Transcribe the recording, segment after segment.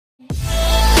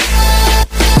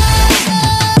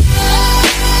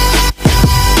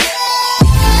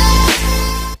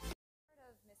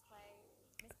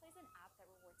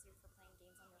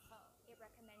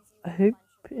hope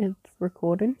it's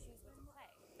recording.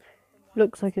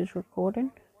 Looks like it's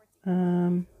recording.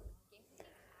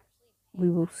 We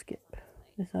will skip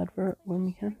this advert when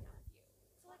we can.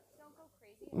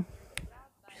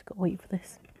 Just gotta wait for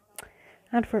this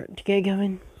advert to get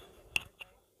going.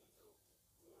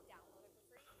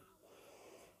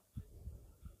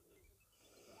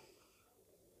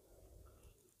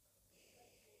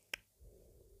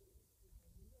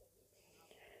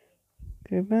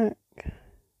 Go back.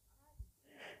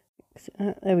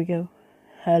 There we go.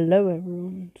 Hello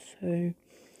everyone. So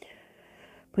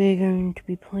we're going to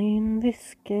be playing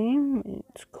this game.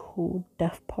 It's called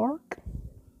Death Park.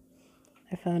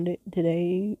 I found it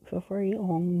today for free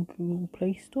on Google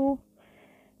Play Store.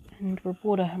 And we're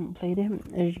bored, I haven't played it,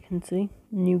 as you can see.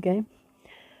 New game.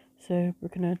 So we're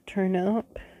gonna turn it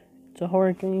up. It's a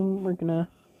horror game. We're gonna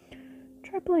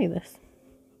try to play this.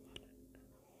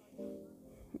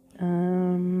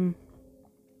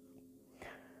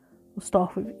 We'll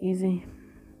start with easy.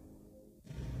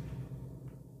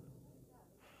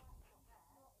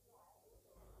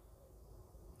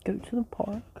 Go to the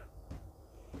park.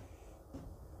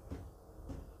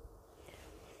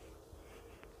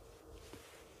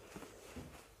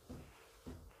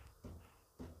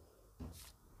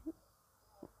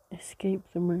 Escape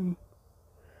the room.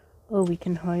 Oh, we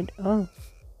can hide. Oh.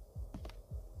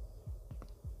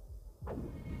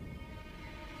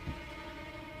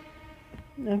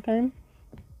 Okay.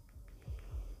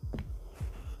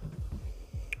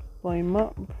 Volume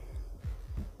up.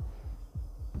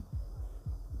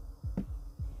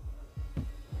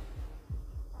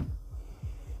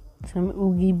 Some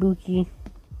oogie boogie.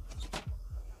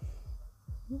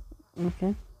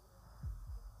 Okay.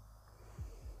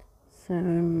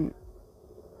 So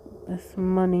there's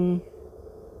some money.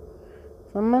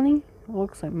 Some money?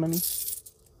 Looks like money.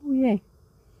 Oh yay.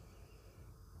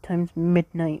 Time's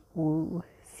midnight. Ooh,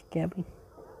 scabby.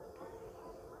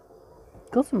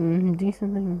 Got some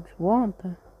decent things. What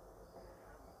the?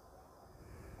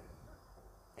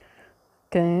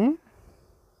 Okay.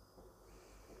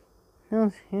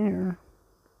 How's here?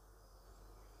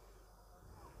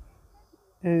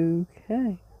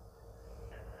 Okay.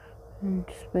 And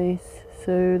space.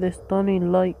 So this Donnie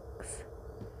likes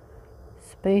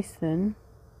space then.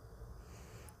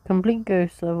 Complete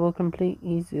ghost level, complete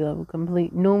easy level,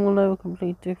 complete normal level,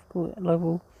 complete difficult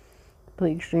level,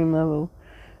 complete extreme level.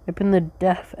 Open the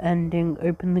death ending,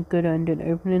 open the good ending,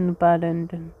 open in the bad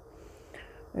ending,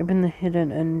 open the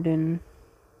hidden ending,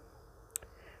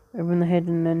 open the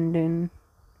hidden ending,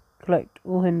 collect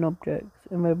all hidden objects,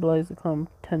 immobilize the clown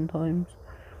 10 times,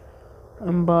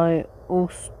 and buy all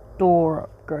store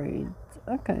upgrades.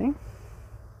 Okay.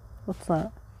 What's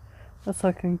that? That's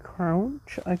I can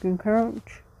crouch. I can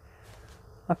crouch.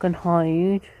 I can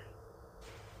hide.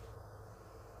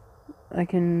 I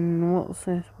can... What's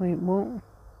this? Wait, what?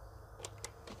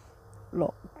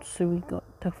 Locked. So we got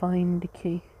to find the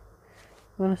key.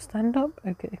 You wanna stand up?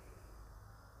 Okay.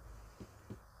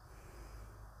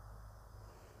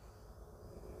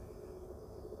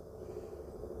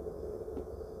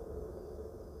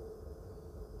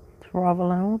 It's rather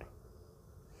loud.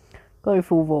 Got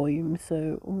full volume,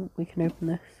 so we can open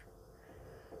this.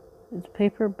 It's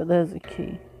paper, but there's a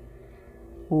key.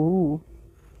 Ooh.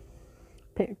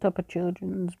 Picked up a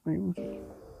children's room key.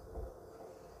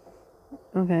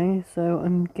 Okay, so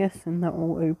I'm guessing that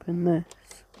will open this.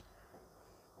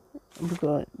 We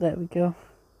got it. There we go.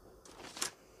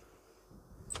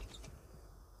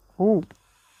 Ooh.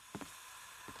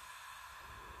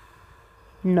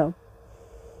 No.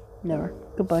 Never.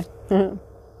 Goodbye.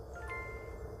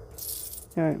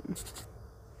 Alright.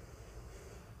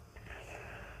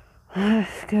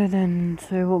 Let's go then.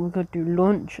 So what we got to do?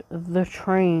 Launch the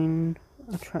train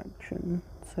attraction.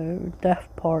 So Death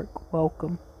Park,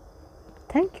 welcome.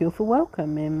 Thank you for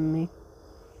welcoming me.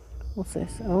 What's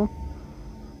this? Oh.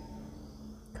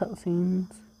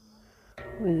 Cutscenes.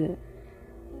 What is it?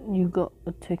 You got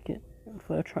a ticket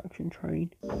for attraction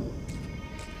train.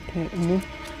 Okay.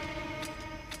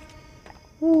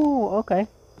 Ooh, okay.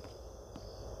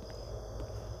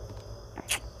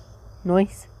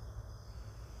 Nice.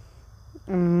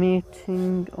 A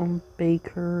meeting on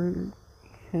Baker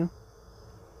Hill.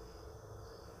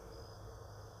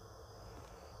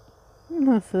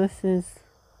 No, so this is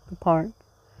the park.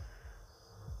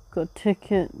 Got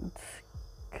tickets,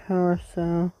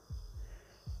 carousel,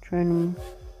 training.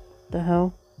 The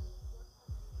hell?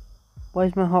 Why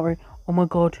is my heart rate? Oh my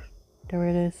god. There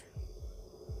it is.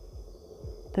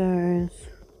 There it is.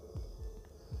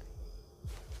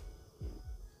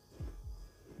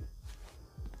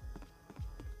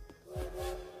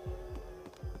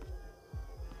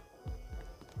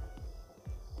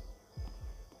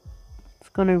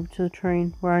 just gone over to the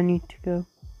train where I need to go.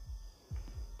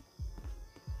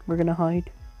 We're gonna hide.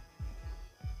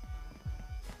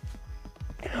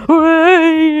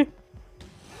 Hooray!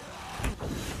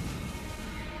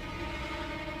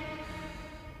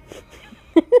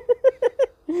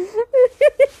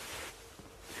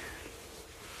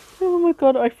 Oh my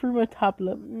god, I threw my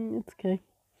tablet. It's okay.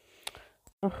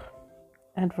 Ugh.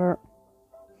 Advert.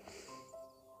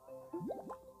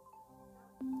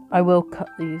 I will cut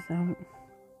these out.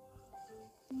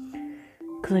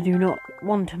 Because I do not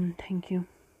want them, thank you.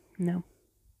 No.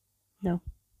 No.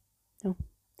 No.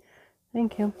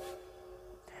 Thank you.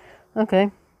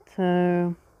 Okay,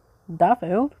 so that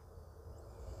failed.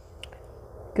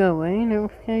 Go away,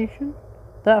 notification.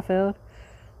 That failed.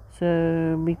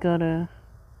 So we gotta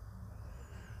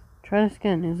try this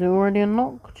again. Is it already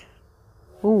unlocked?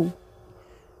 Oh.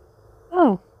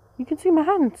 Oh, you can see my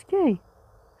hands, yay. You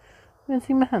can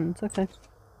see my hands, okay.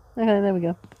 Okay, there we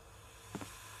go.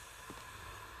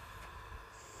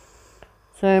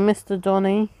 So Mr.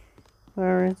 Donny,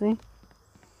 where is he?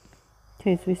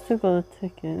 Okay, so we still got a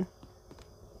ticket.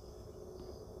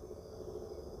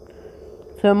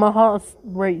 So my heart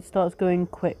rate starts going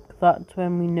quick. That's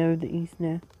when we know that he's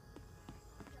near.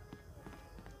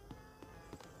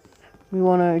 We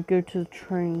want to go to the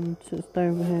train, so it's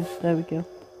over here. There we go.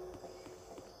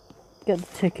 Get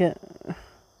the ticket.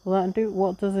 Will that do?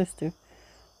 What does this do?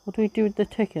 What do we do with the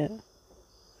ticket?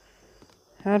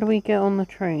 How do we get on the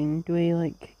train? Do we,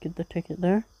 like, get the ticket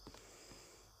there?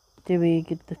 Do we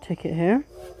get the ticket here?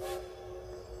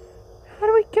 How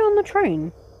do we get on the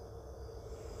train?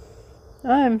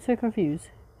 I am so confused.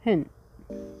 Hint.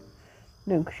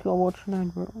 No, because you gotta watch an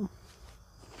advert.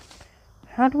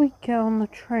 How do we get on the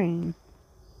train?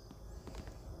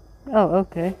 Oh,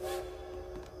 okay.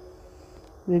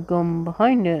 We've gone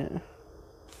behind it.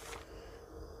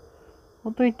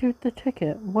 What do we do with the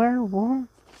ticket? Where? What?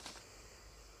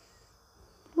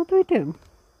 What do we do?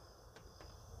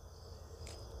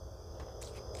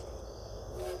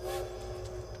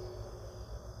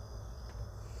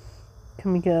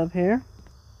 Can we get up here?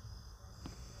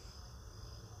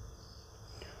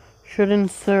 Should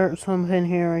insert something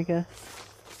here, I guess.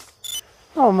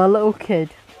 Oh, my little kid.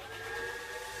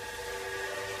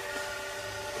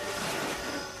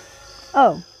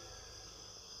 Oh.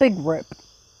 Big rip.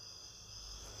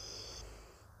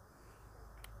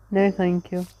 No,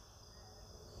 thank you.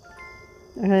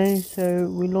 Okay, so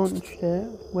we launched it.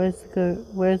 Where's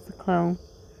the clown?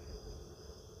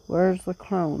 Where's the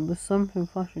clown? There's something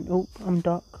flashing. Oh, I'm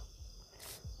duck.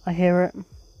 I hear it.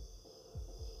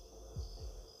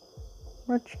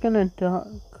 We're just gonna duck.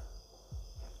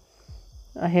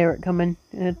 I hear it coming.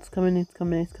 It's coming, it's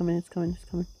coming, it's coming, it's coming, it's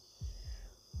coming.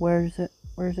 Where is it?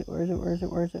 Where is it? Where is it? Where is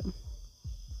it? Where is it?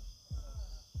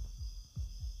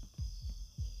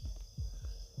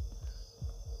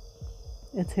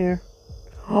 It's here.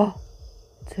 Oh!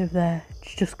 It's over there.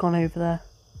 It's just gone over there.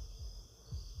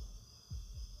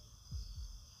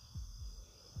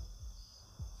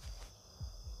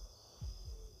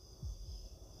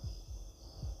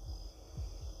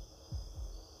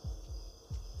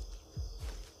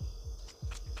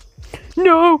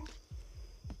 No!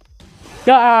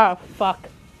 Ah, fuck.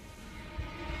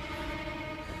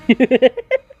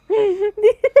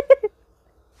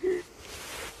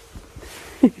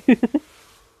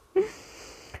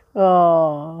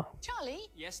 Oh. Charlie?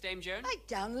 Yes, Dame Joan? I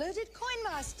downloaded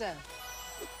Coinmaster.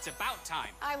 It's about time.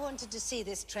 I wanted to see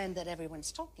this trend that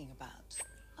everyone's talking about.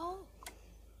 Oh.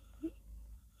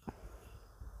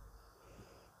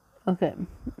 Okay.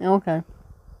 Okay.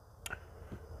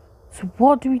 So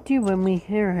what do we do when we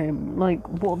hear him? Like,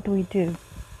 what do we do?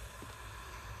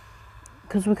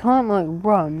 Because we can't, like,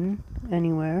 run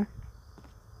anywhere.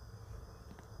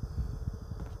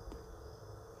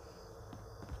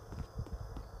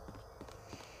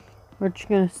 We're just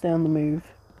gonna stay on the move.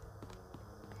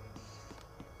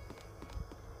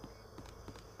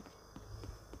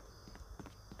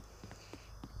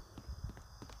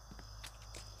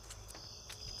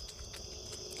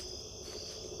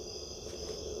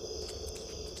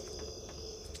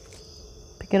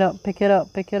 Pick it up, pick it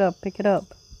up, pick it up, pick it up.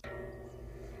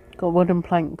 Got wooden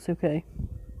planks, okay.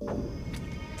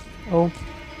 Oh.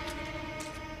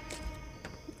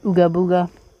 Ooga booga.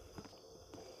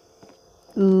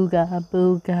 Ooga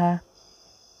booga.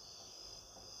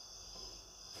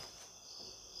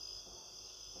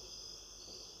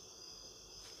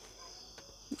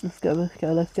 Let's go, let's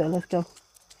go, let's go, let's go.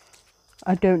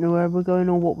 I don't know where we're going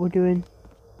or what we're doing.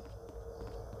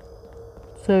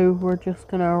 So we're just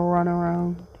gonna run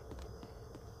around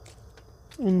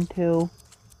until...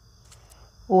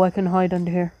 Oh, I can hide under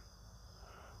here.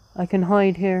 I can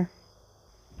hide here.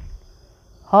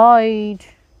 Hide!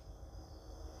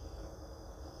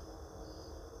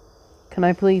 Can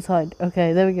I please hide?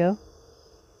 Okay, there we go.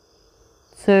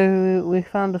 So, we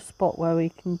found a spot where we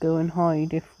can go and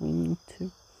hide if we need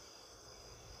to.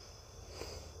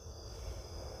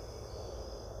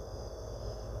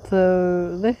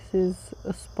 So, this is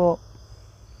a spot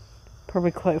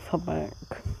probably quite far back.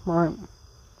 Right.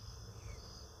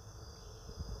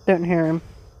 Don't hear him.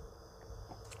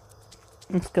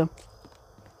 Let's go.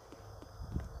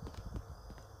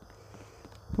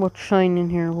 What's shining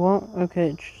here? What? Okay,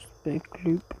 it's just a big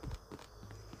loop.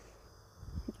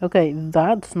 Okay,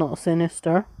 that's not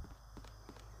sinister.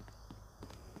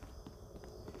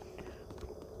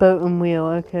 Boat and wheel.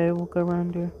 Okay, we'll go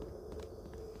around here.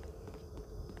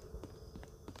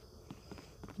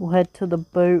 We'll head to the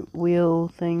boat wheel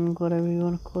thing, whatever you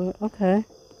want to call it. Okay.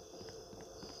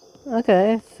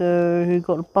 Okay, so who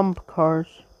got the bumper cars?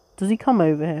 Does he come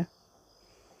over here?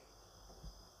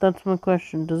 That's my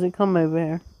question. Does it come over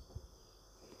here?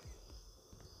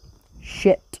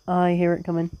 Shit, I hear it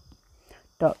coming.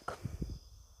 Duck.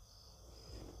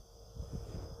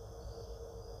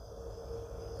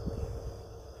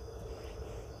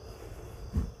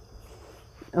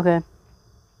 Okay.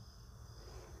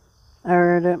 I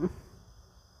heard it.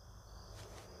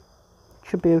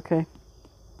 Should be okay.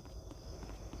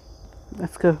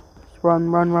 Let's go. Let's run,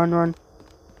 run, run, run.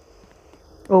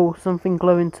 Oh, something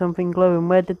glowing, something glowing.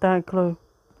 Where did that glow?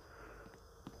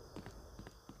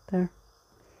 There.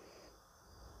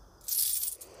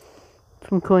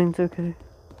 Some coins, okay.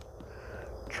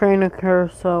 Trainer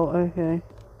carousel, okay.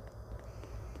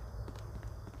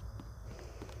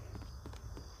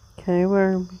 Okay,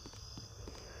 where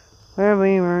are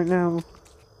we right now?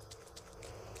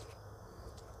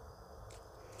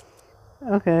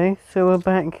 Okay, so we're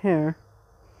back here.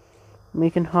 We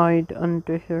can hide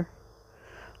under here.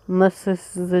 Unless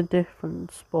this is a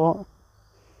different spot.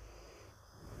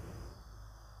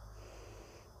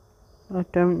 I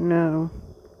don't know.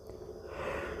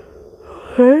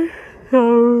 Okay,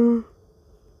 so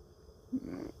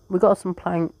we got some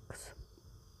planks.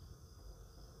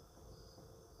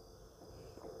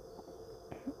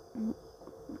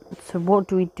 So what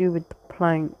do we do with the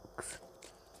planks?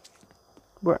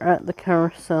 We're at the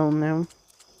carousel now.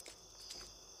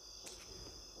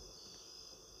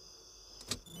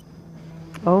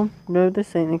 Oh, no,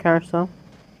 this ain't the carousel.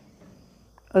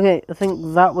 Okay, I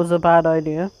think that was a bad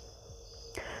idea.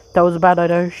 That was a bad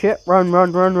idea. Shit, run,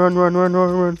 run, run, run, run, run,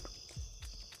 run, run.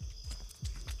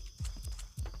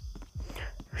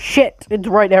 Shit, it's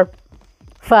right there.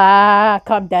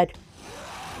 Fuck, I'm dead.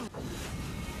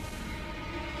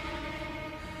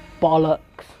 Bollocks.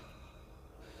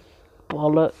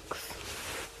 Bollocks.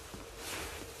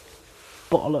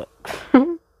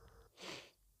 Bollocks.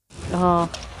 Ah.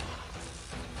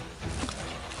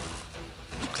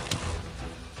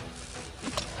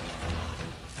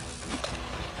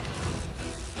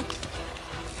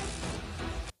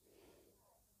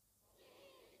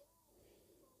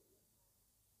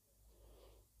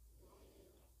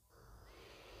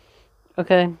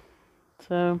 Okay,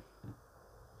 so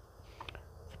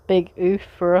it's a big oof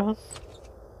for us.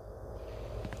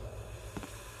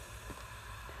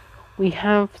 We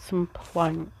have some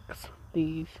planks,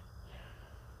 these.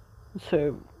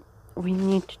 So we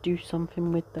need to do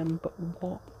something with them, but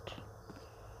what?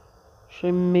 Should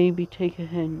I maybe take a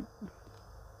hint?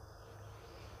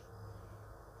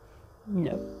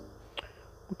 No.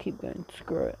 We'll keep going,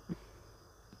 screw it.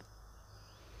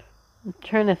 I'm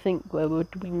trying to think where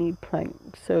would we need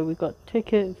planks. So we got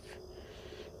tickets,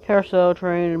 carousel,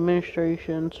 train,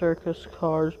 administration, circus,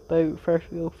 cars, boat,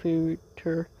 festival,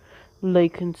 theatre,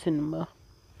 lake and cinema.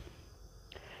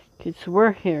 Okay, so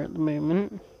we're here at the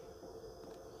moment.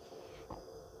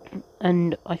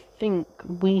 And I think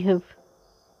we have...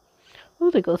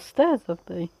 Oh, they got stairs, have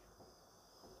they?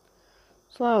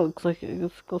 So that looks like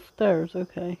it's got stairs,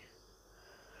 okay.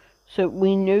 So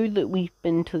we know that we've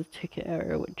been to the ticket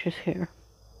area, which is here.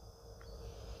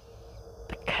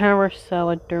 The carousel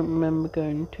I don't remember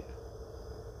going to.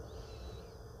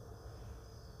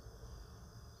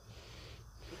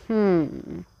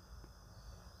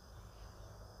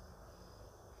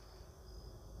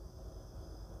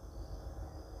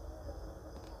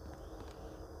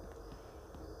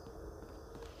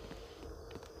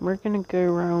 We're gonna go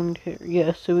around here.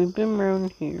 Yeah, so we've been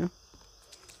around here.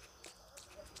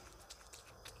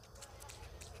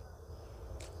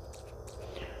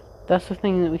 That's the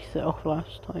thing that we set off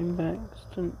last time by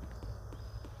accident.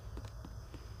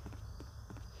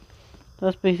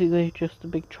 That's basically just a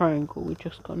big triangle we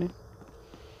just got in.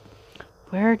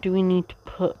 Where do we need to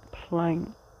put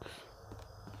planks?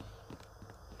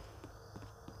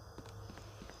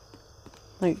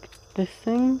 Like, this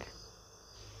thing?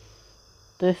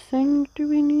 This thing, do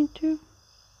we need to?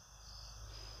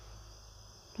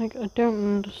 Like, I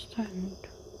don't understand.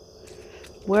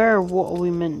 What are we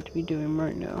meant to be doing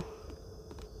right now?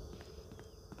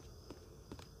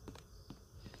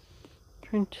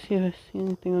 Trying to see if I see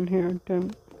anything on here, I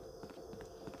don't.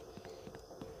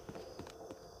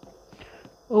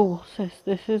 Oh, what's this?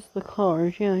 This is the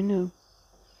cars, yeah, I know.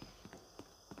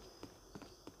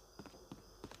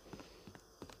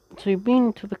 So you've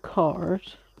been to the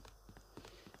cars.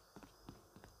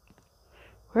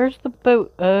 Where's the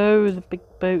boat? Oh, the big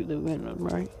boat that we went on,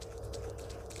 right?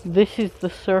 This is the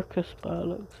circus bar,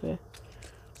 looks here.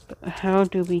 But how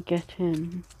do we get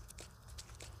in?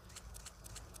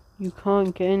 You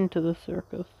can't get into the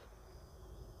circus.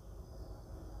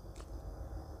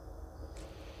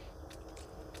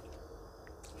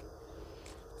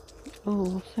 Oh,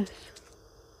 what's this?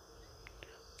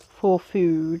 For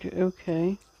food,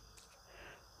 okay.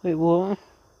 Wait, what?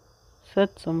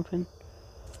 Said something.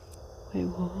 Wait,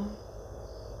 what?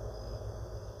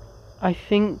 I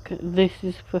think this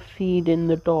is for feeding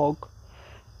the dog.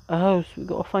 Oh, so we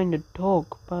gotta find a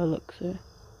dog by the looks of it.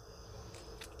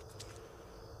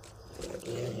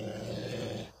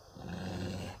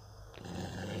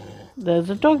 There's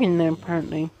a dog in there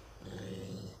apparently.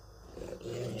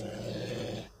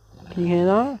 Can you hear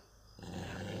that?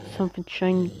 Something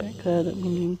shiny back there that we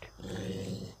need.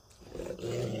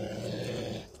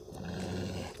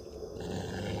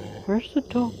 Where's the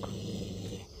dog?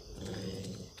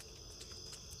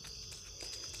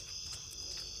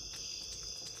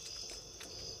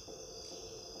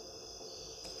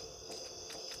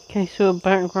 Okay, so a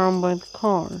background by the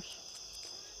cars.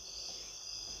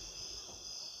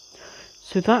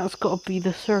 So that's got to be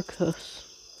the circus.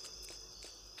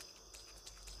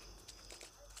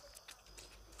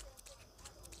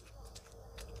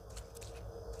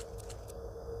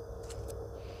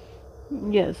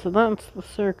 Yeah, so that's the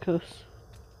circus.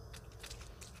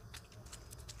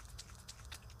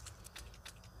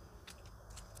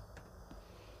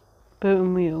 Boat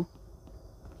and wheel.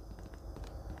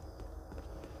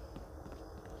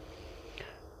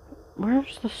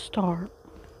 Where's the start?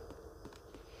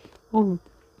 Oh.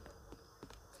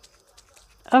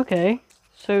 Okay,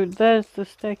 so there's the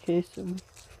staircase that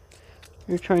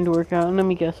you're trying to work out. Let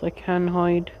me guess, I can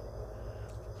hide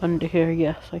under here.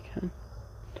 Yes, I can.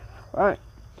 Right,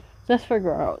 let's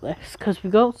figure out this, because we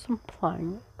got some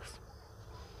planks.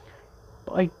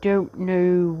 But I don't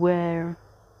know where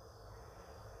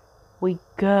we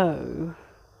go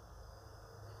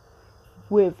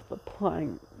with the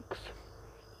planks.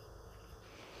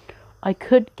 I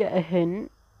could get a hint,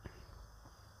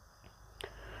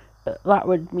 but that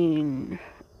would mean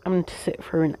I'm going to sit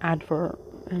through an advert,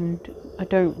 and I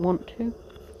don't want to.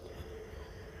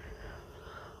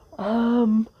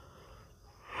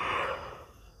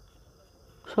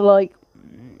 So like,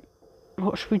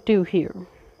 what should we do here?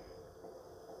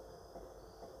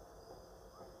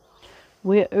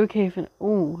 We're okay for...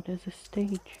 Oh, there's a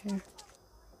stage here.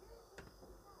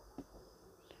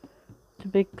 It's a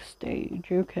big stage,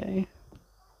 okay.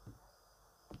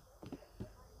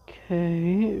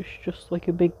 Okay, it's just like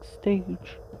a big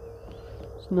stage.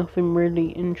 There's nothing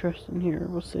really interesting here.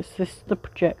 What's this? This is the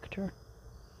projector.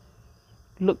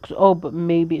 Looks odd, but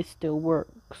maybe it still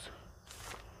works.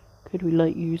 Could we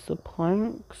like use the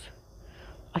planks?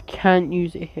 I can't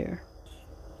use it here.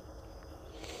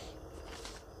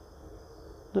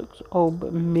 Looks odd,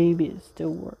 but maybe it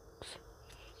still works.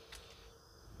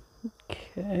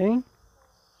 Okay.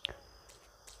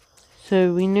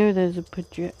 So we know there's a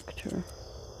projector.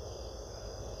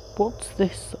 What's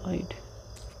this side?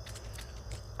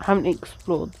 I haven't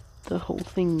explored the whole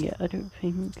thing yet, I don't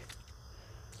think.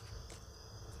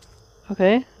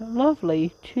 Okay,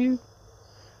 lovely. 2,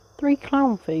 3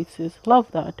 clown faces.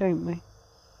 Love that, don't we?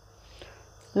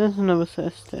 There's another set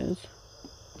of stairs.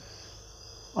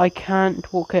 I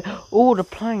can't walk here. Oh, the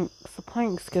planks. The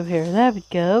planks go here. There we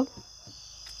go.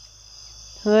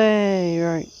 Hey,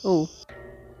 right. Oh.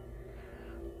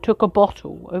 Took a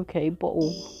bottle. Okay,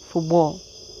 bottle. For what?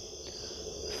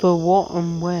 For what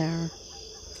and where?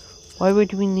 Why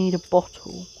would we need a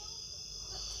bottle?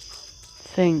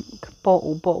 Think.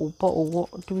 Bottle, bottle, bottle.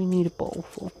 What do we need a bottle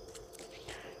for?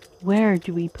 Where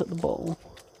do we put the bottle?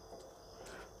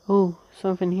 Oh,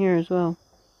 something here as well.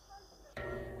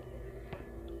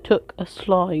 Took a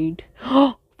slide.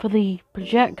 Oh, for the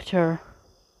projector.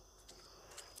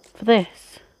 For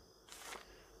this.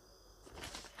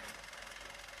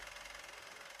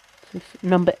 This is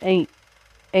number 8.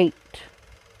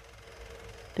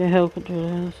 The hell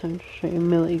controller. I'm just showing you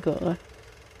Millie got there.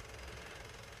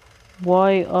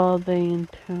 Why are they in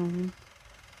town?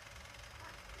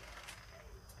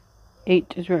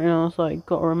 8 is written on the side.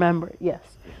 Gotta remember it.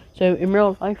 Yes. So in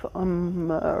real life,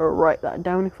 I'm write that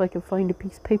down if I can find a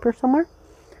piece of paper somewhere.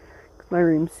 Cause my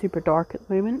room's super dark at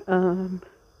the moment.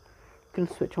 Gonna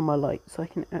switch on my light so I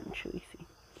can actually see.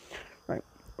 Right.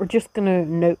 We're just gonna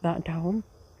note that down.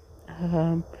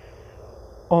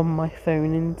 On my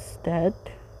phone instead.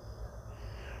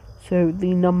 So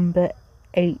the number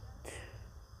 8.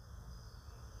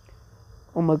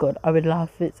 Oh my god, I would laugh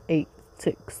if it's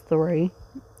 863.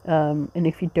 And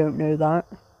if you don't know that,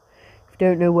 if you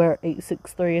don't know where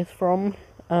 863 is from,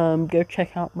 go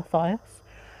check out Matthias.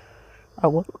 I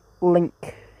will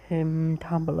link him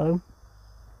down below.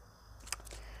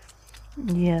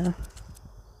 Yeah.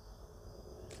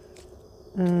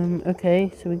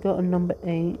 Okay, so we got a number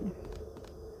 8.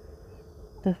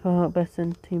 That's our best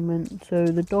entertainment. So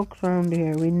the dog's around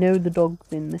here. We know the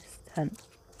dog's in this tent.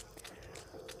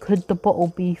 Could the bottle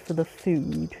be for the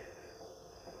food?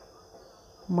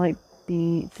 Might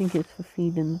be. I think it's for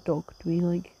feeding the dog. Do we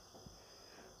like?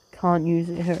 Can't use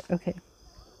it here. Okay.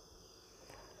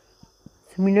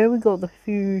 So we know we got the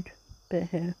food bit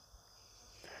here.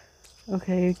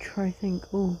 Okay, try think.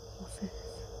 Oh, what's this?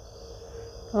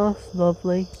 Oh, that's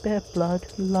lovely. Bit of blood.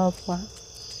 Love that.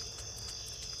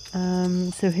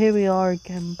 So here we are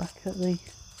again back at the.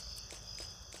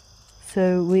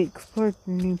 So we explored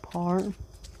the new part.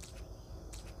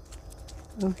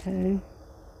 Okay.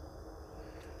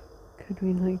 Could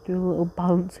we like do a little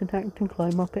balancing act and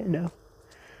climb up it? No.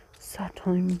 Sad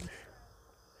times.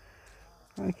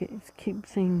 Okay, let's keep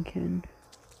thinking.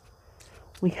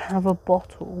 We have a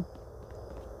bottle.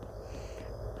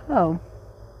 Oh.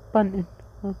 Bunting.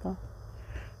 Love that.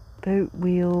 Boat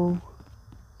wheel.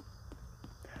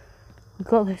 We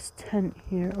got this tent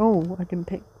here. Oh, I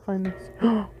didn't find this.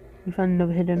 We found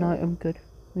another hidden item. Good.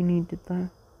 We needed that.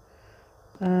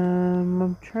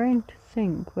 I'm trying to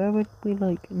think. Where would we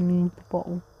like need the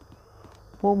bottle?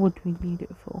 What would we need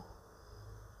it for?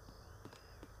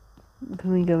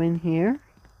 Can we go in here?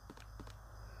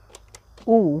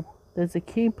 Oh, there's a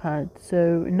keypad.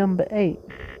 So number 8.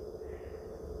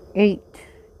 8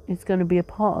 is going to be a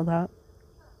part of that.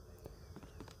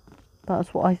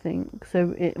 That's what I think.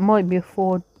 So it might be a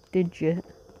 4-digit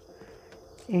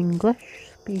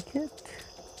English. Speak it.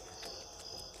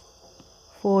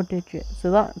 4 digits. So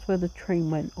that's where the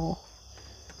train went off.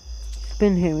 It's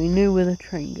been here. We knew where the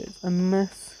train goes.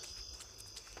 Unless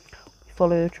we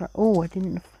follow the track. Oh, I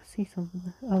didn't see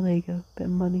something. Oh, there you go. Bit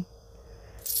of money.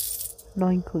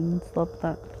 9 coins. Love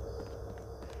that.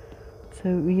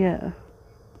 So, yeah.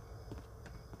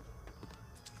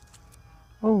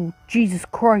 Oh, Jesus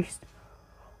Christ.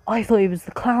 I thought it was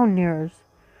the clown near us.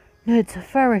 No, it's a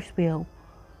Ferris wheel.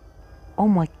 Oh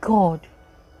my god.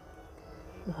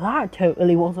 That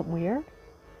totally wasn't weird.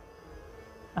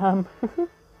 No,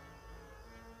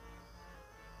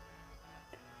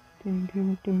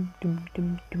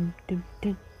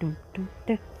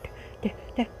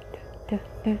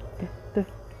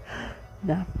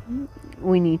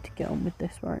 we need to get on with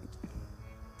this, right?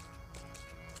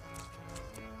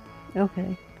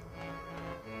 Okay.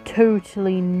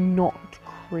 Totally not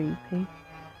creepy.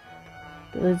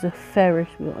 But there's a Ferris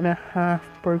wheel and a half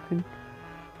broken.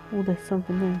 Oh, there's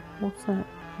something there. What's that?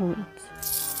 Oh,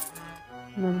 it's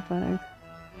another bag.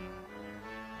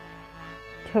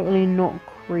 Totally not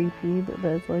creepy, but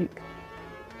there's like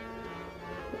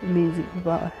music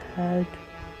about a head.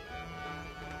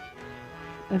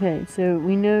 Okay, so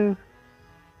we know.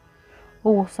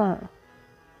 Oh, what's that?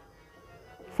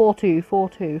 42,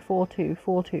 42, 42,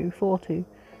 42, 42.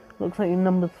 Looks like the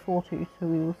number's 42, so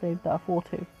we will save that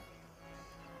 42.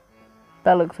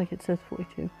 That looks like it says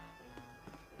 42.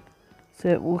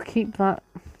 So we'll keep that.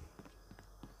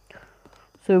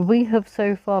 So we have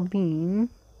so far been.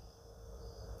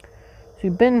 So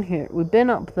we've been here. We've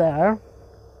been up there.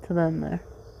 To them there.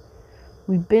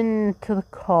 We've been to the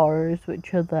cars,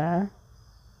 which are there.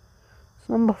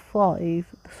 So number 5,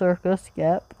 the circus.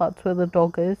 Yep, that's where the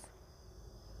dog is.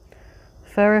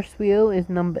 Ferris wheel is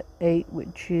number 8,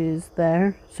 which is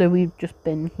there. So we've just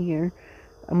been here.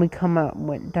 And we come out and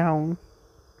went down.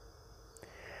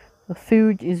 The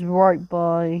food is right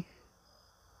by.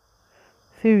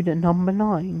 Food at number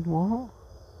 9. What?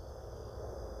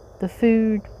 The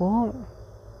food, what?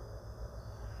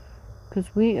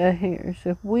 Because we are here. So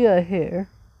if we are here,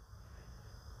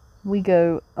 we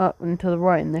go up and to the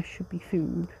right, and there should be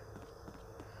food.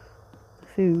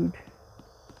 Food.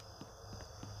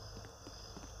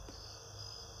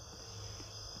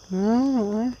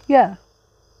 Oh, yeah.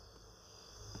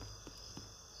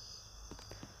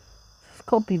 It's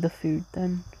got to be the food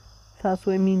then. that's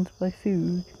what it means by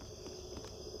food.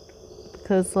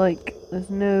 Because, like, there's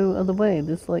no other way.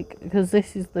 There's, like, because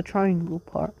this is the triangle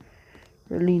part.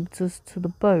 It leads us to the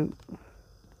boat.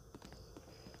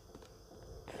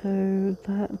 So,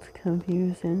 that's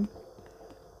confusing.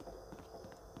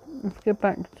 Let's go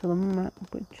back to the map,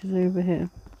 which is over here.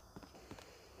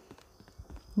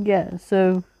 Yeah,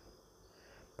 so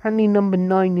apparently number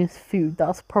 9 is food.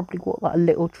 That's probably what that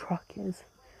little truck is.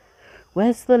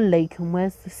 Where's the lake and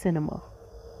where's the cinema?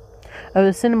 Oh,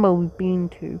 the cinema we've been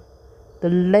to. The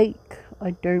lake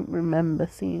I don't remember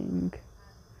seeing.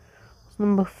 What's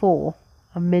number 4?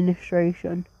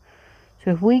 Administration.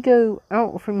 So if we go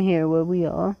out from here where we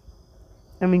are,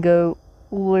 and we go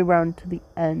all the way around to the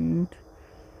end,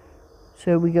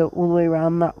 so we go all the way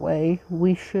around that way,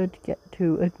 we should get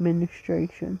to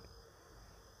administration.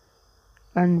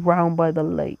 And round by the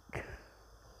lake.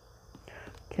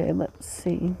 Okay, let's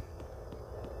see.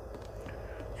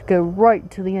 Let's go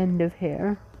right to the end of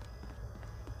here.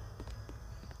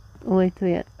 All the way to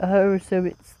the end. Oh, so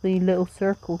it's the little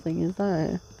circle thing, is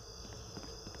that it?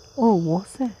 Oh,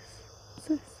 what's this? What's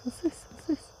this? What's this? What's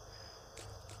this?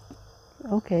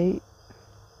 Okay.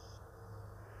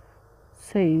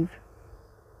 Save.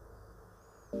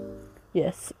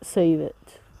 Yes, save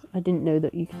it. I didn't know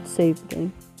that you could save the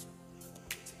game.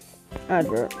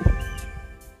 Advert.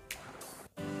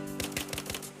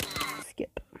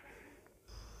 Skip.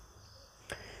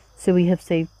 So we have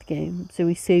saved the game. So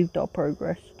we saved our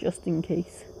progress, just in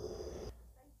case.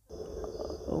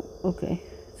 Oh, okay.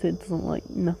 So it doesn't like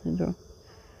nothing's wrong.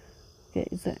 Okay,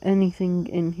 is there anything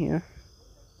in here?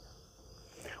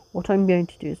 What I'm going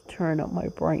to do is turn up my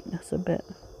brightness a bit.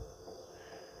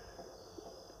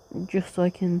 Just so I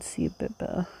can see a bit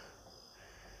better.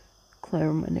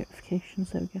 Clear my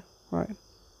notifications, there we go. Right.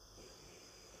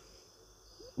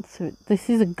 So this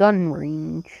is a gun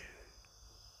range.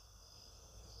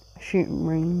 A shooting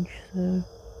range, so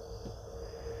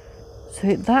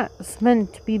that's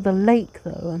meant to be the lake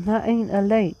though, and that ain't a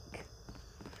lake.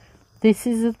 This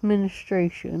is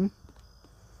administration.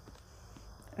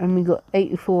 And we got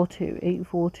 842,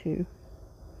 842.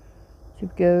 So we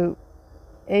go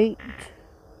 8.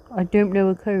 I don't know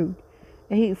a code.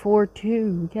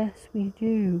 842. Yes, we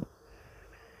do.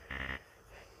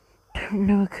 Don't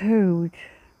know a code.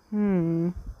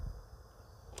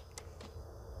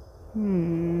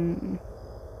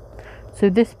 So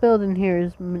this building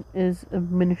here is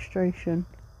administration.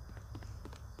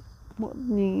 What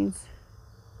needs?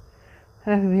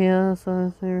 Yes,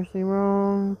 I'm seriously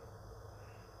wrong.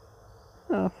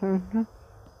 Oh, fair enough.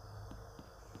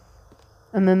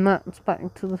 And then that's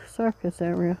back to the circus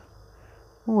area.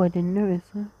 Oh, I didn't notice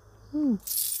that. Oh.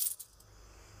 It's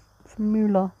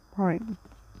moolah. Right.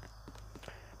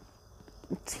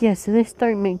 Yeah, so this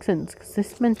don't make sense, because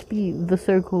this is meant to be the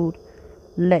so-called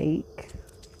lake.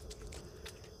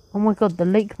 Oh my god, the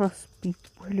lake must be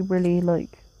really, really,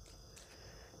 like,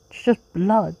 it's just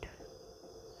blood.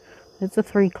 There's the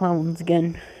 3 clowns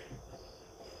again.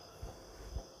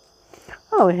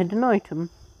 Oh, we had an item.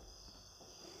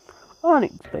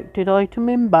 Unexpected item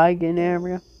in bagging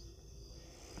area.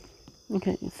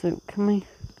 Okay, so can we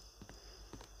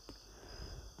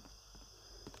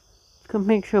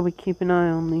make sure we keep an eye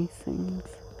on these things?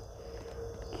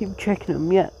 Keep checking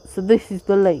them. Yeah, so this is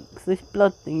the lake. This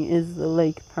blood thing is the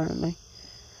lake, apparently.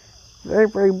 Very,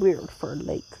 very weird for a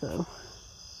lake, though.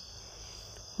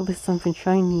 Oh, there's something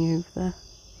shiny over there.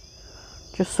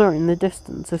 Just saw it in the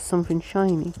distance. There's something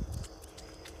shiny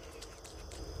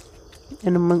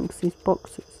in amongst these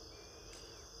boxes.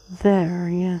 There,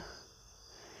 yeah.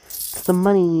 It's the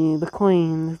money, the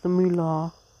coins, the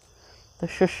moolah, the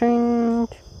shashing,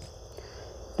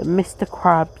 the Mr.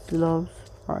 Krabs loves.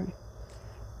 Right.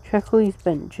 Check all these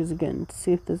benches again to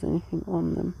see if there's anything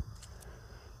on them.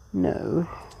 No.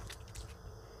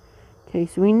 Okay,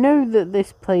 so we know that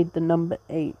this played the number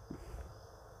 8.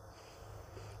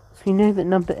 So we know that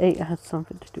number 8 has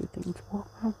something to do with things. What?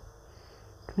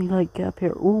 Can we, like, get up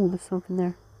here? Oh, there's something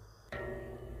there.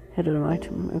 Hidden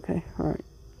item. Okay, alright.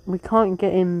 We can't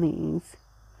get in these.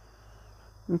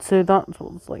 And so that's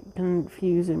what's, like,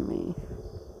 confusing me.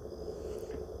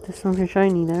 There's something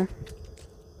shiny there.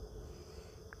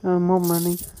 Oh, more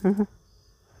money.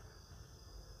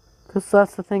 Because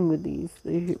that's the thing with these.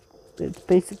 It's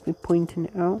basically pointing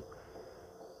it out.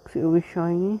 Because it'll be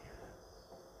shiny.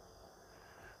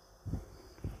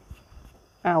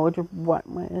 Ow, I just whacked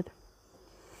my head.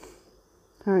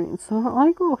 Alright, so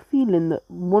I got a feeling that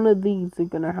one of these are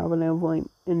going to have an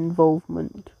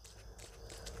involvement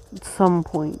at some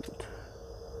point.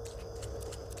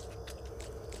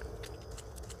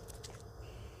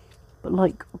 But,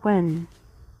 like, when?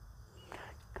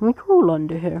 Can we crawl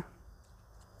under here?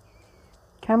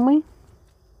 Can we?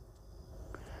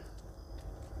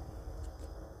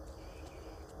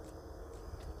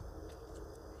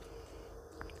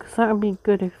 Because that would be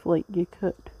good if, like, you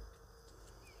could.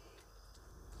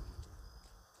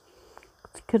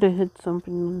 You could have hid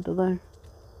something under there.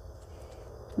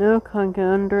 No, can't get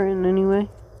under it in any way.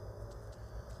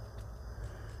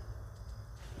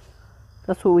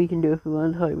 That's what we can do if we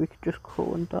want to hide. We could just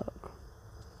crawl and duck.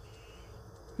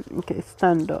 Okay,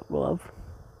 stand up, love.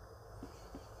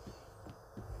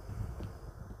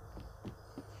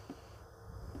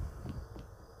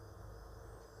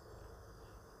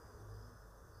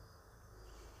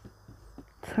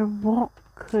 So what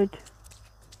could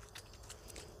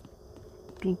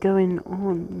be going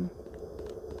on?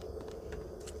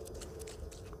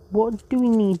 What do we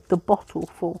need the bottle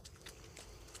for?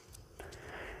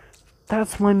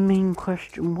 That's my main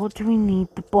question. What do we need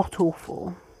the bottle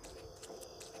for?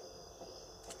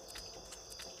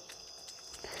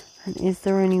 And is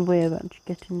there any way of actually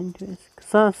getting into this?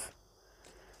 Because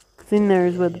in there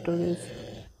is where the dog is.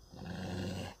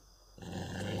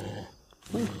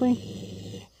 Hopefully.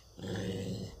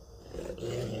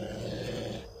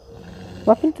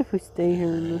 What happens if we stay here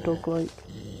and the dog, like...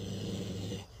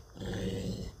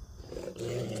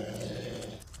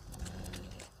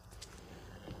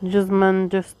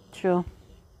 Just chill.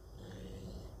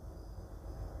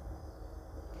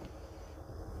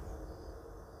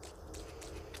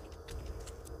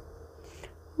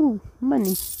 Ooh,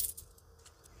 money. So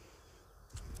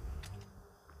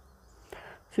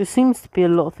it seems to be a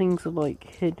lot of things are, like,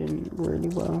 hidden really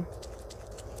well.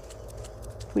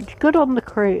 Which, good on the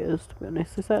creators, to be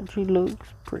honest. This actually looks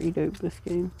pretty dope, this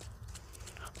game.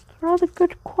 It's rather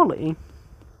good quality.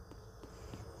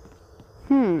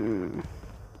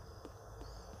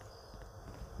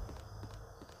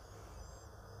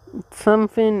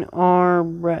 Something are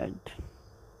red.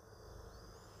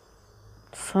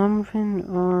 Something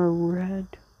are red.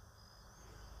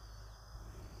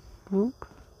 Oop.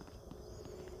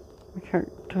 My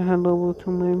character had a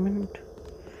little moment.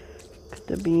 Could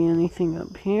there be anything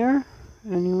up here?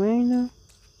 Anyway, no.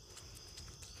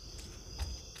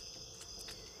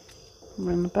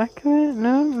 Around the back of it?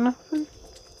 No, nothing.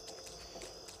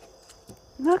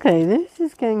 Okay, this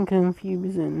is getting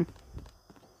confusing.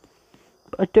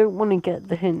 But I don't want to get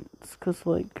the hints, because,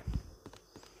 like...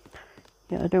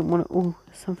 Yeah, I don't want to... Oh,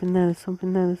 there's something there, there's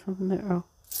something there, there's something there. Oh.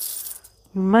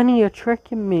 You money are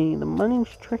tricking me. The money's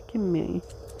tricking me.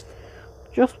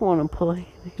 Just want to play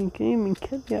the game and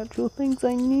get the actual things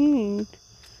I need.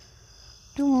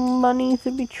 Do money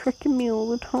to be tricking me all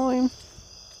the time.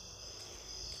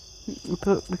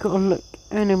 But we gotta look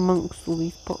in amongst all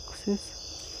these boxes.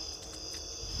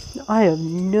 I have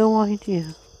no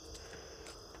idea.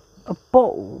 A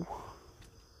bottle?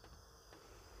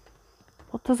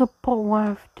 What does a bottle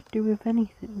have to do with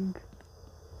anything?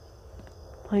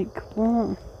 Like,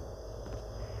 what?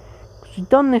 'Cause we've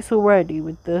done this already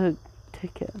with the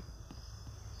ticket.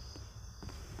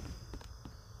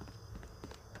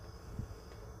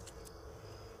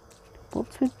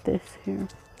 What's with this here?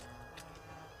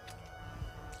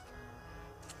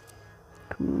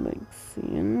 Like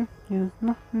seeing, there's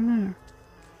nothing there.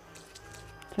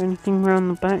 Is there anything around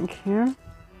the back here?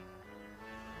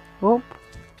 Oh,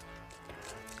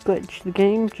 glitch the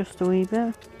game just a wee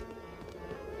bit.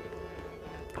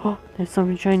 Oh, there's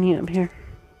something shiny up here.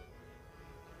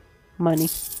 Money.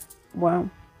 Wow.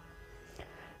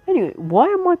 Anyway, why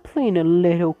am I playing a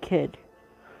little kid?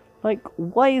 Like,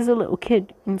 why is a little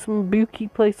kid in some spooky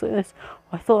place like this?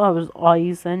 I thought I was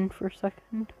eyes then for a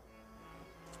second.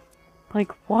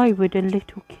 Like, why would a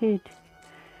little kid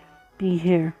be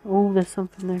here? Oh, there's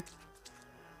something there.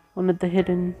 One of the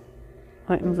hidden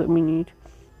items that we need.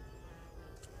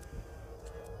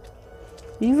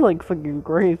 These are like fucking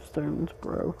gravestones,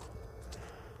 bro.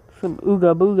 Some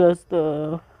ooga booga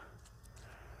stuff.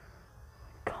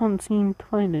 Can't seem to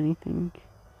find anything.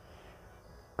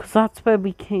 'Cause that's where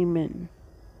we came in.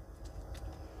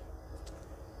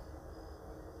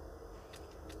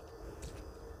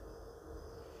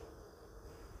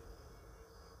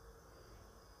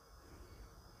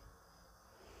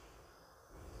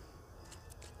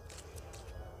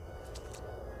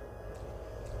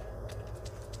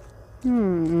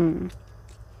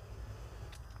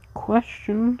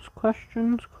 Questions,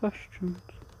 questions, questions.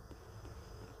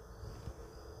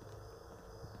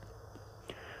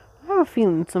 I have a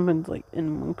feeling something's like in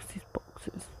amongst these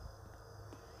boxes.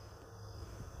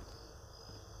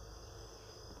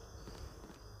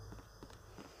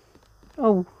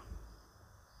 Oh.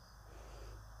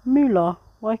 Moolah.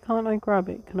 Why can't I grab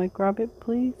it? Can I grab it,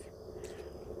 please?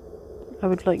 I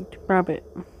would like to grab it.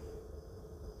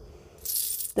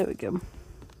 There we go.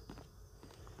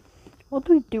 What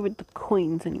do we do with the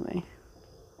coins anyway?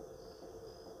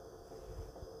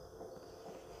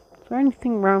 Is there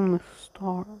anything around the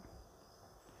star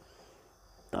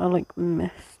that I like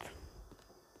missed?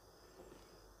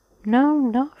 No,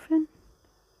 nothing.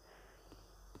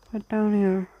 Right down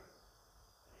here.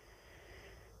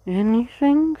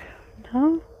 Anything?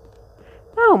 No?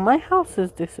 Oh, my house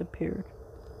has disappeared.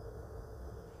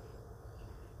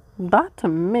 That's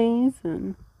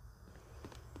amazing.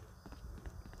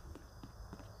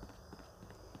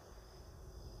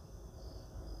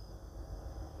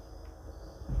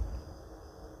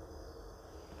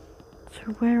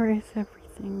 So where is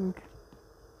everything?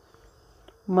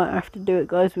 Might have to do it,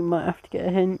 guys. We might have to get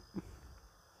a hint.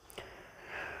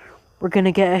 We're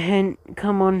gonna get a hint.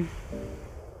 Come on.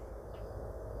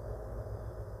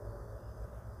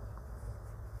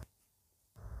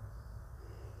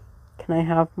 Can I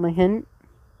have my hint?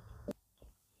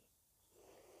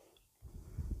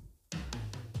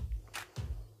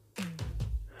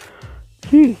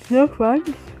 Geez, no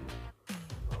thanks.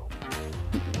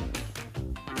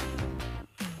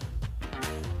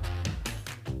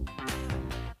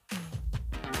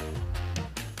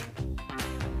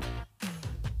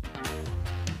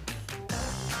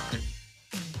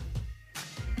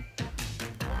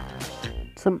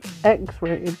 Some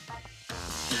X-rated.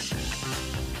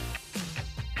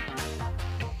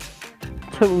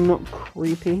 Totally not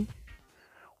creepy.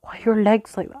 Why are your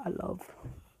legs like that? I love.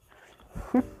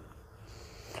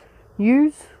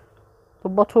 Use the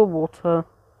bottle of water.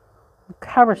 The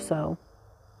carousel.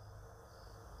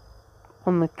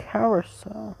 On the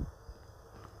carousel.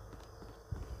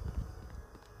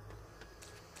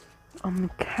 On the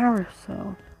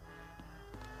carousel.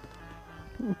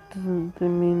 What does it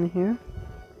mean here?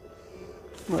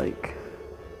 Like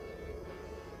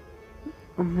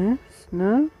on this?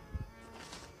 No?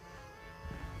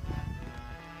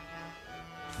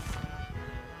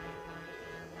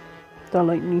 Do I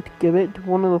like need to give it to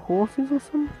one of the horses or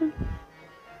something?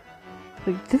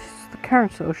 Like this is the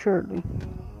carousel, surely.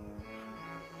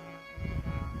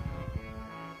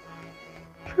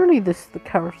 Surely this is the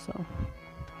carousel.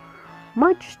 Am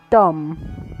I just dumb?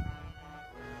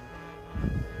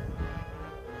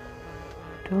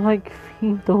 Do I like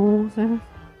feed the horses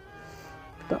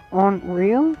that aren't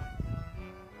real?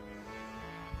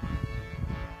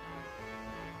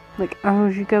 Like how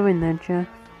would you go in there, Jeff?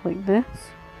 Like this?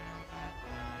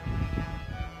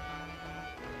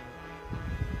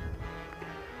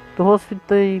 The horse with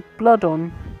the blood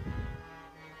on.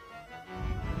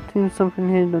 Seems something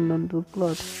hidden under the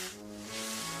blood.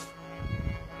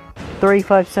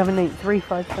 3578,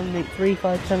 3578,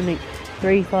 3578,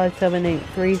 3578,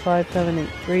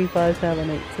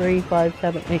 3578,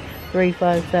 3578,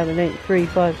 3578,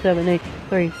 3578,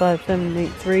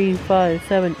 3578, 3578,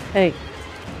 3578.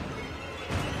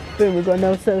 Boom, we've got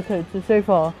another set of codes. So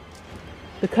far,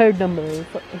 the code numbers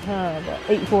we have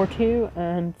 842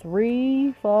 and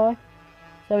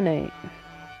 3578.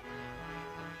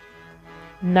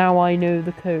 Now I know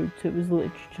the code, so it was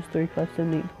literally just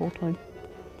 3578 the whole time.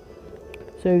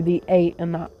 So the 8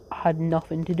 and that had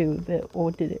nothing to do with it,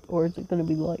 or did it? Or is it going to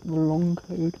be like the long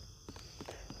code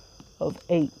of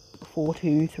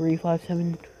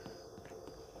 842357?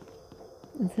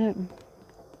 Is it?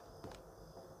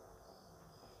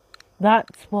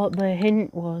 That's what the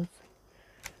hint was.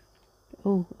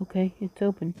 Oh, okay, it's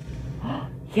open.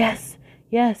 Yes!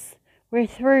 Yes! We're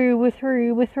through, we're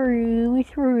through, we're through, we're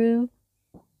through.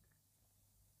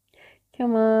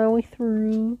 Come on, we're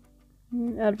through.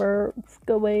 Adverts,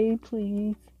 go away,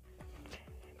 please.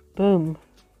 Boom.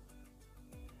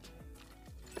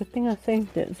 Good thing I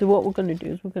saved it. So what we're going to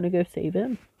do is we're going to go save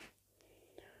it.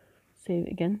 Save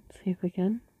it again. Save it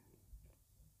again.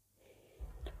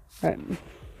 Right.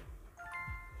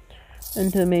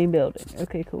 Into the main building.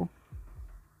 Okay, cool.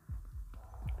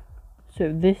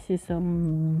 So this is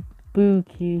some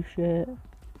spooky shit.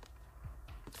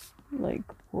 Like,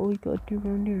 what we gotta do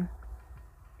around here?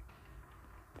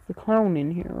 There's a clown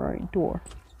in here, right? Door.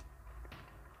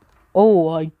 Oh,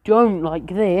 I don't like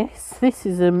this. This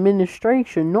is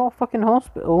administration, not a fucking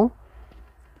hospital.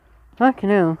 Fucking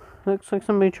hell. Looks like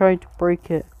somebody tried to break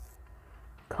it.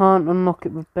 Can't unlock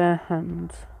it with bare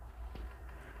hands.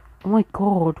 Oh my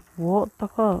god, what the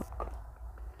fuck?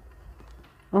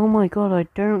 Oh my god, I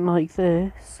don't like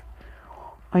this.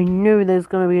 I knew there's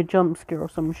gonna be a jump scare or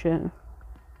some shit.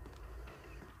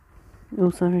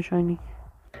 Also shiny.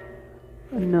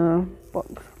 No,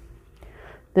 box.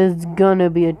 There's gonna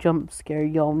be a jump scare,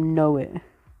 y'all know it.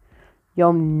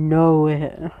 Y'all know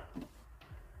it.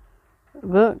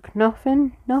 Look,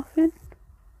 nothing? Nothing?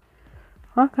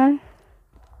 Okay.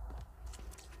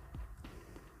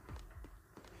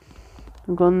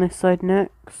 I'll go on this side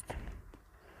next.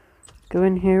 Go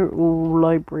in here. Ooh,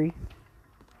 library.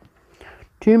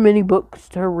 Too many books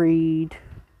to read.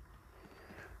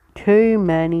 Too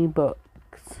many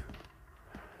books.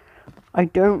 I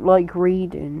don't like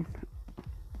reading.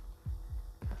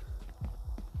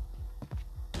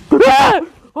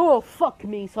 Oh, fuck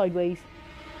me sideways.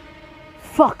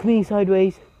 Fuck me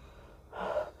sideways.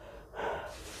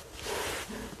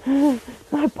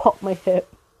 I popped my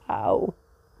hip. Ow.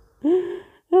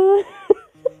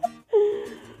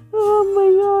 Oh my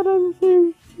god, I'm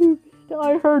so stupid.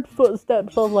 I heard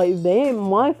footsteps. I was like, they ain't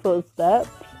my footsteps.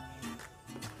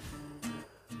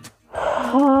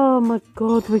 Oh my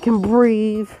god, we can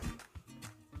breathe.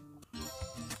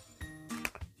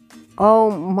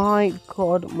 Oh my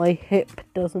god, my hip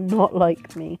does not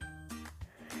like me.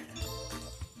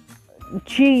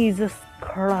 Jesus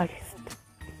Christ.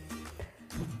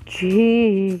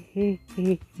 Jeez.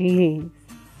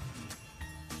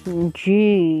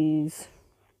 Jeez.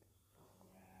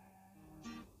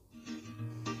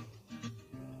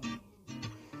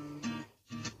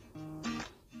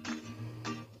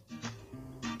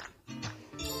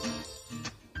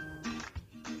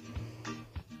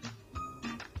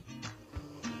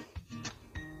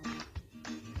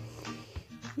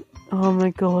 Oh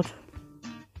my god.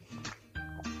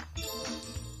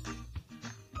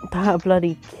 That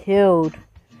bloody killed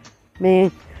me.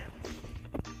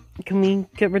 Can we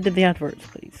get rid of the adverts,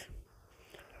 please?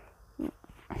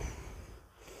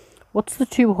 What's the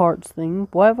 2 hearts thing?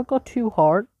 Why have I got 2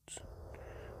 hearts?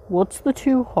 What's the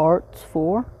 2 hearts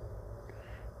for?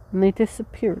 And they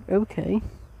disappeared. Okay.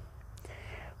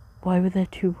 Why were there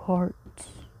 2 hearts?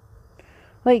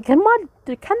 Wait, can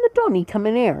the Donny come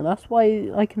in here? That's why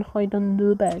I can hide under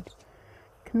the bed.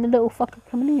 Can the little fucker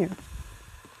come in here?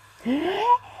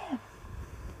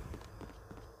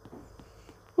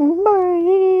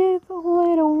 Breathe,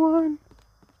 little one.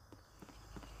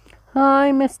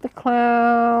 Hi, Mr.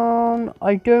 Clown.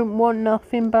 I don't want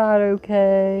nothing bad,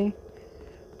 okay?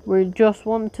 We just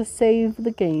want to save the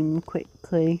game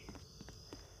quickly.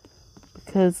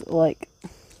 Because, like,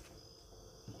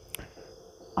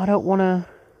 I don't want to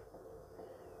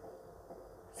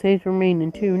save the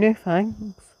remaining 2. No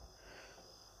thanks.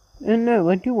 No,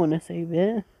 I do want to save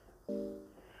it.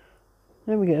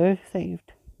 There we go,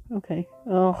 saved. Okay.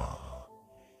 Oh,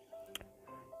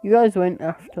 you guys won't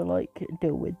have to, like,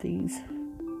 deal with these.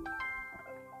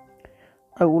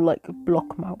 I will, like,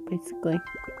 block them out, basically.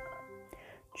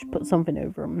 Just put something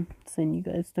over them, so then you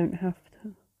guys don't have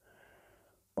to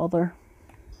bother.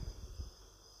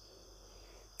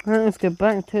 Alright, let's go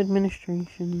back to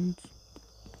administrations.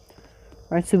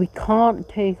 Right, so we can't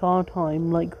take our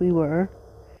time like we were.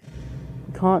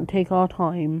 We can't take our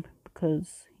time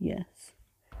because, yes.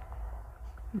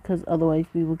 Because otherwise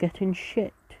we will get in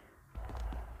shit.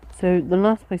 So the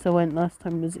last place I went last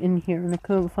time was in here and I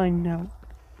couldn't find out.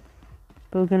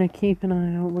 But we're gonna keep an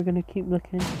eye out. We're gonna keep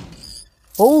looking.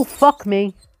 Oh, fuck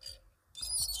me!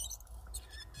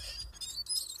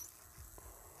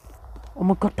 Oh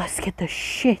my god, that scared the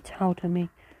shit out of me.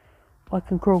 Oh, I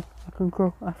can crawl. I can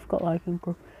crawl. I forgot that I can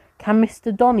crawl. Can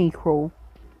Mr. Donny crawl?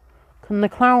 Can the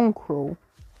clown crawl?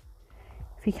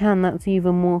 If he can, that's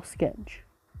even more sketch.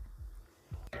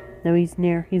 No, he's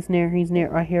near. He's near. He's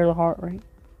near. I hear the heart rate.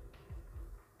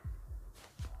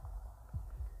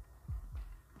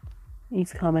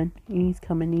 He's coming. He's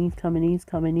coming. He's coming. He's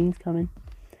coming. He's coming.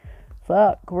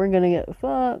 Fuck. We're gonna get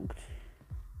fucked.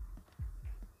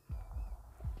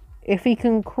 If he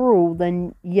can crawl,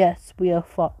 then yes, we are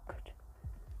fucked.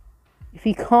 If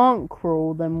he can't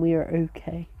crawl, then we are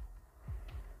okay.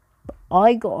 But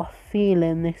I got a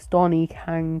feeling this Donny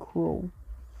can crawl.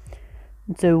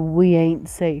 So we ain't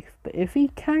safe. But if he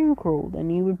can crawl, then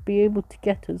he would be able to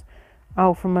get us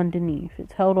out from underneath.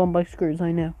 It's held on by screws,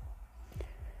 I know.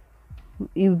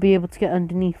 He would be able to get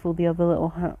underneath all the other little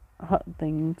hut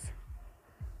things.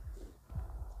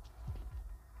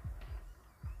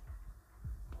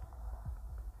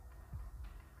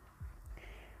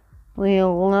 We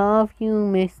love you,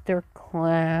 Mr.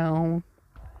 Clown.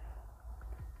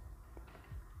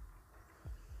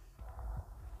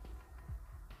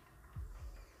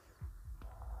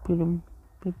 Boom,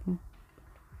 boom.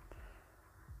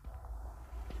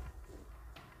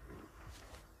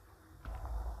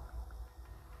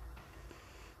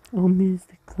 Oh,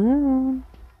 Mr. Clown.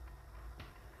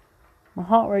 My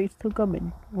heart rate's still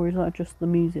coming, or is that just the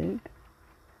music?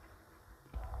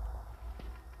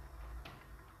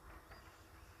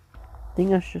 I think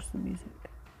that's just the music.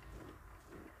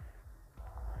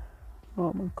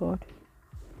 Oh my god.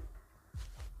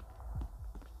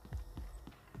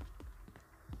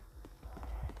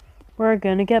 We're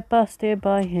gonna get busted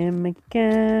by him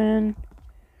again.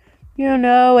 You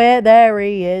know it, there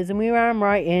he is, and we ran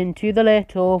right into the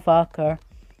little fucker.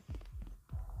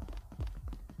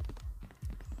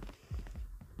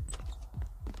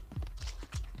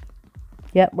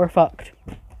 Yep, we're fucked.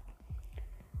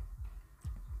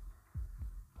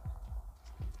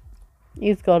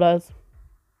 He's got us.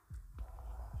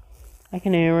 I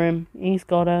can hear him. He's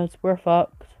got us. We're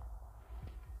fucked.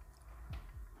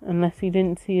 Unless he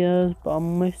didn't see us, but I'm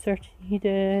almost certain he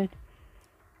did.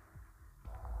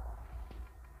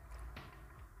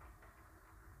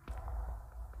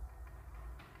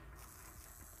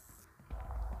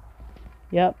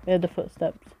 Yep, hear the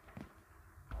footsteps.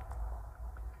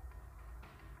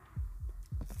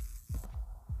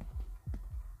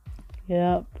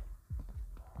 Yep.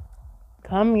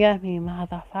 Come get me,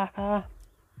 motherfucker.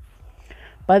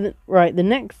 Right, the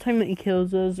next time that he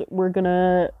kills us, we're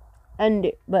gonna end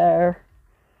it there.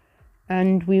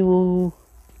 And we will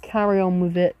carry on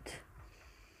with it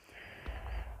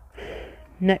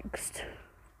next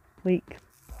week.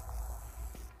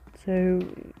 So,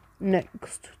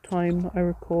 next time I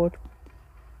record,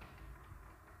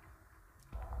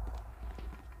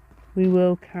 we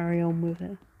will carry on with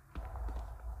it.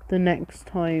 The next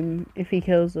time, if he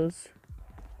kills us,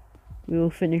 we will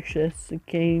finish this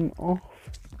game off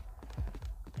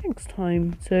next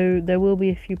time. So there will be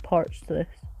a few parts to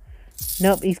this.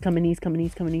 Nope, he's coming, he's coming,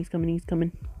 he's coming, he's coming, he's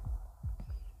coming.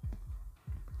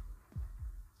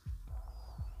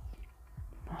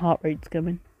 My heart rate's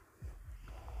going.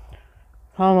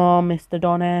 Come on, Mr.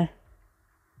 Donner.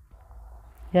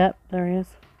 Yep, there he is.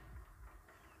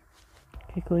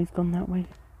 Okay, cool, he's gone that way.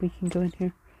 We can go in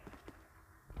here.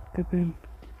 Go boom.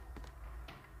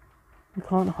 We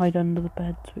can't hide under the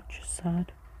beds, which is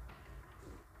sad.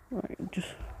 Right,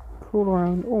 just crawl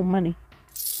around. Oh, money.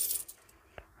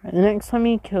 Right, the next time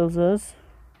he kills us,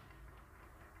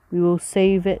 we will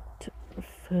save it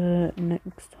for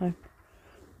next time.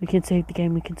 We can save the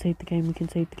game, we can save the game, we can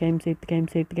save the game, save the game,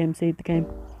 save the game, save the game.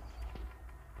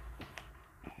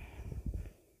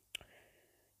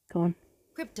 Go on.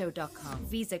 Crypto.com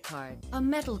Visa card, a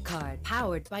metal card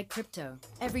powered by crypto.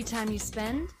 Every time you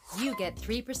spend, you get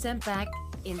 3% back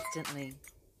instantly.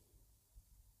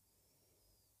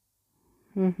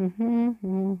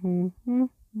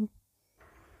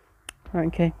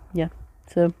 Okay, yeah.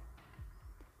 So,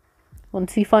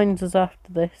 once he finds us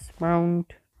after this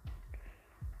round,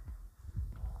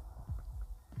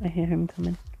 I hear him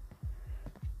coming.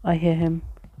 I hear him.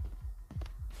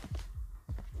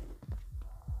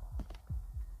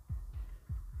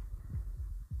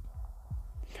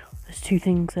 There's two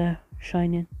things there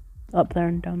shining, up there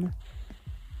and down there.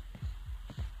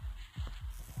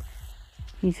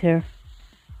 He's here.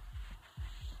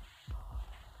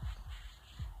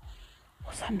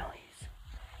 What's that noise?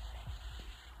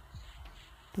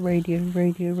 The radio.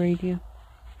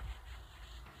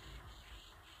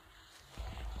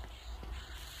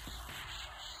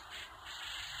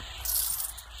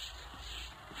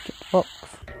 Get the box.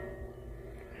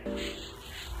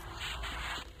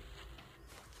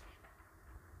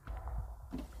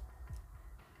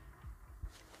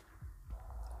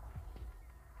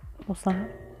 What's that?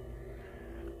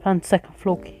 Found second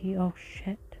floor key. Oh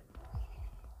shit.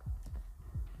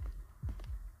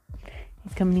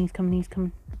 He's coming, he's coming, he's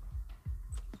coming.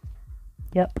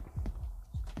 Yep.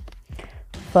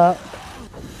 Fuck.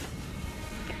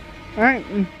 Alright,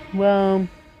 well,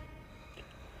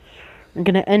 I'm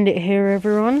gonna end it here,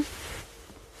 everyone.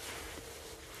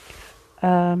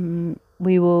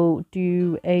 We will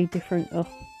do a different... Oh.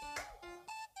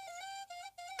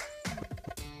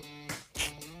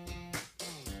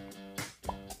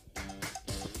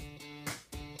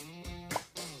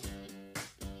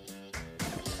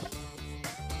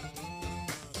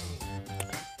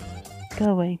 Go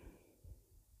away.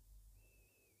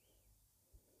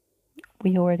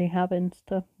 We already have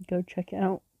Insta. Go check it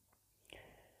out.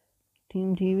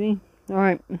 Team TV.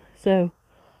 Alright, so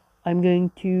I'm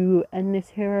going to end this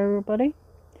here, everybody.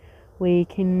 We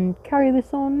can carry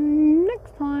this on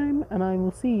next time, and I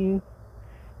will see you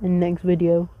in the next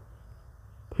video.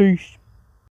 Peace.